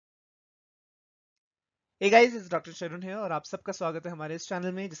Hey guys, it's doctor Sharun है और आप सबका स्वागत है हमारे इस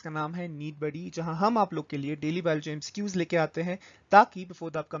चैनल में जिसका नाम है नीट बडी, जहां हम आप लोग के लिए डेली बायोलॉजी एमसीक्यूज लेके आते हैं ताकि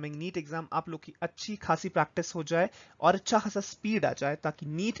before the upcoming NEET exam आप लोग की अच्छी खासी प्रैक्टिस हो जाए और अच्छा खासा स्पीड आ जाए ताकि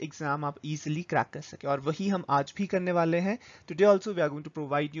नीट एग्जाम आप इजीली क्रैक कर सके। और वही हम आज भी करने वाले हैं। Today also we are going to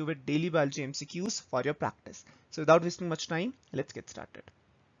provide you with daily biology MCQs for your practice. So without wasting much time, let's get started.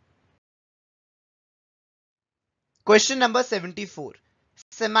 Question number 74.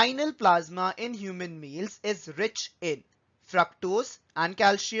 Seminal plasma in human males is rich in fructose and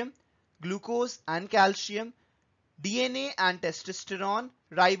calcium, glucose and calcium, DNA and testosterone,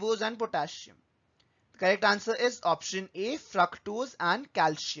 ribose and potassium. The correct answer is option A, fructose and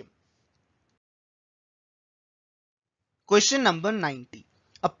calcium. Question number 90.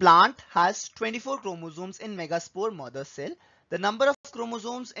 A plant has 24 chromosomes in megaspore mother cell. The number of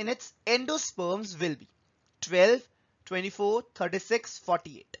chromosomes in its endosperms will be 12, 24, 36,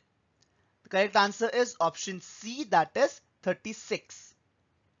 48. The correct answer is option C, that is 36.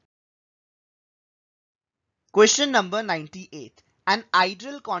 Question number 98. An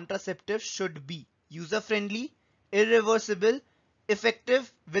ideal contraceptive should be user-friendly, irreversible,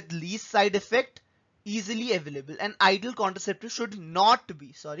 effective with least side effect, easily available. An ideal contraceptive should not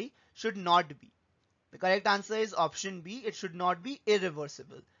be. The correct answer is option B. It should not be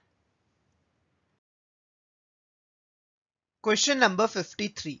irreversible. Question number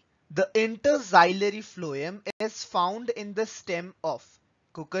 53. The interxillary phloem is found in the stem of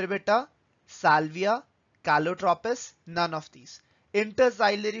cucurbita, salvia, calotropis, none of these.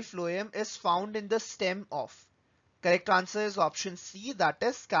 Interxillary phloem is found in the stem of. Correct answer is option C, that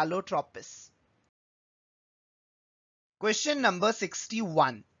is calotropis. Question number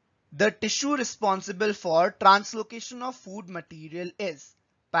 61. The tissue responsible for translocation of food material is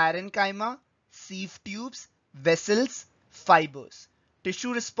parenchyma, sieve tubes, vessels, fibers.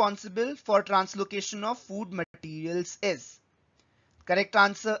 Tissue responsible for translocation of food materials is. Correct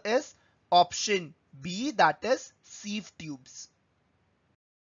answer is option B, that is sieve tubes.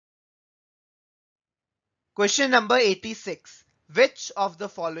 Question number 86. Which of the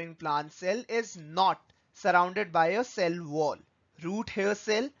following plant cell is not surrounded by a cell wall? Root hair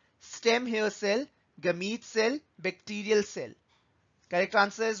cell, stem hair cell, gamete cell, bacterial cell. Correct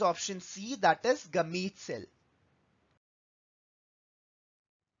answer is option C, that is gamete cell.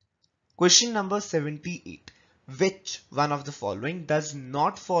 Question number 78. Which one of the following does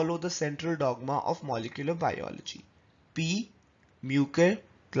not follow the central dogma of molecular biology? P, Mucor,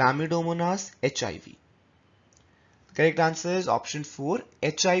 Chlamydomonas, HIV. Correct answer is option 4.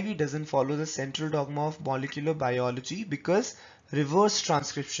 HIV doesn't follow the central dogma of molecular biology because reverse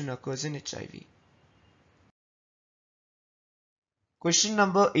transcription occurs in HIV. Question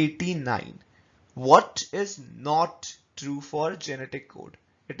number 89. What is not true for genetic code?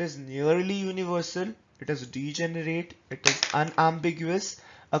 It is nearly universal, it is degenerate, it is unambiguous.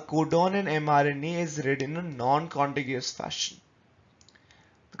 A codon in mRNA is read in a non-contiguous fashion.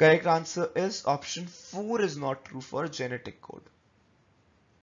 The correct answer is option 4 is not true for genetic code.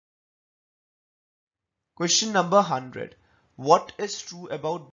 Question number 100. What is true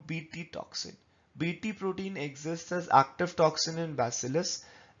about Bt toxin? Bt protein exists as active toxin in bacillus.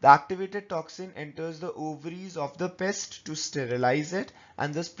 The activated toxin enters the ovaries of the pest to sterilize it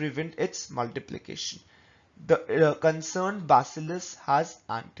and thus prevent its multiplication. The concerned bacillus has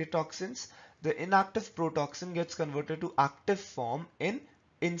antitoxins. The inactive protoxin gets converted to active form in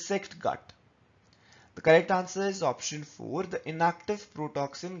insect gut. The correct answer is option 4. The inactive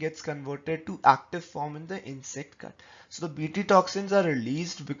protoxin gets converted to active form in the insect gut. So the Bt toxins are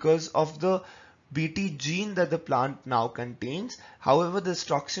released because of the Bt gene that the plant now contains. However, this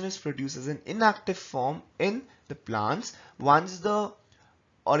toxin is produced as an inactive form in the plants. Once the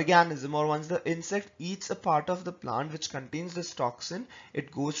organism or once the insect eats a part of the plant which contains this toxin,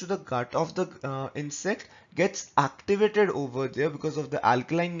 it goes to the gut of the insect, gets activated over there because of the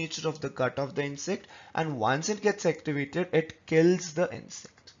alkaline nature of the gut of the insect, and once it gets activated, it kills the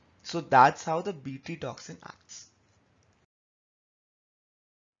insect. So that's how the Bt toxin acts.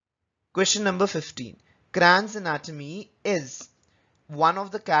 Question number 15. Cran's anatomy is one of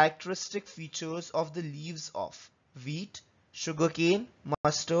the characteristic features of the leaves of wheat, sugarcane,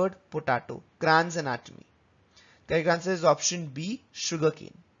 mustard, potato. Cran's anatomy. Correct answer is option B,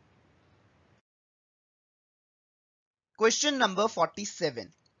 sugarcane. Question number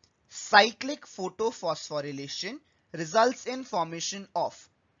 47. Cyclic photophosphorylation results in formation of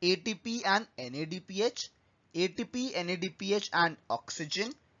ATP and NADPH, ATP, NADPH and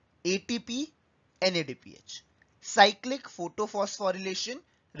oxygen, ATP, NADPH. Cyclic photophosphorylation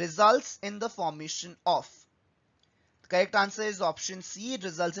results in the formation of. The correct answer is option C. It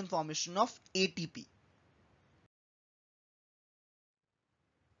results in formation of ATP.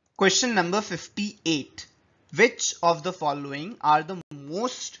 Question number 58. Which of the following are the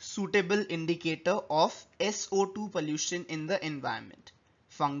most suitable indicator of SO2 pollution in the environment?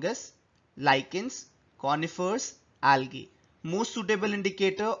 Fungus, lichens, conifers, algae. Most suitable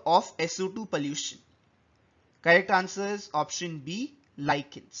indicator of SO2 pollution. Correct answer is option B,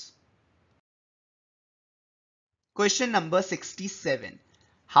 lichens. Question number 67.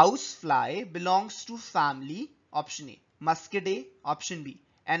 Housefly belongs to family option A, Muscidae, option B,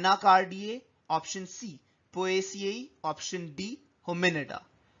 Anacardiae, option C, Poaceae, option D, Hominida.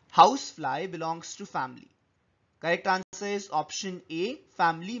 Housefly belongs to family. Correct answer is option A,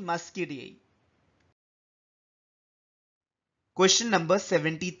 family Muscidae. Question number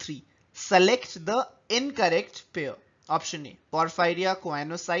 73. Select the incorrect pair. Option A, Porphyria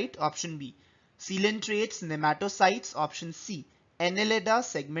choanocyte, option B, coelentrates nematocytes, option C, Annelida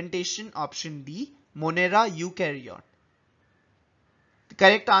segmentation, option D, Monera eukaryote. The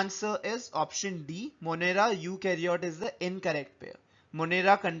correct answer is option D, Monera eukaryote is the incorrect pair.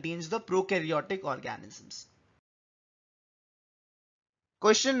 Monera contains the prokaryotic organisms.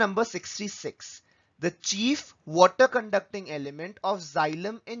 Question number 66. The chief water conducting element of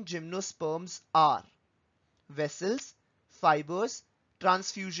xylem in gymnosperms are vessels, fibers,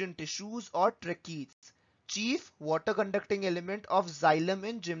 transfusion tissues or tracheids. Chief water conducting element of xylem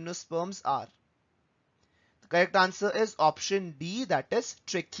in gymnosperms are. The correct answer is option D, that is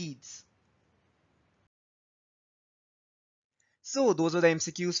tracheids. So those are the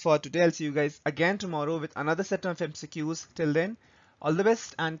MCQs for today. I'll see you guys again tomorrow with another set of MCQs. Till then, all the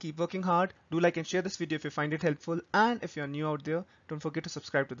best and keep working hard. Do like and share this video if you find it helpful. And if you're new out there, don't forget to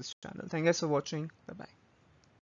subscribe to this channel. Thank you guys for watching. Bye bye.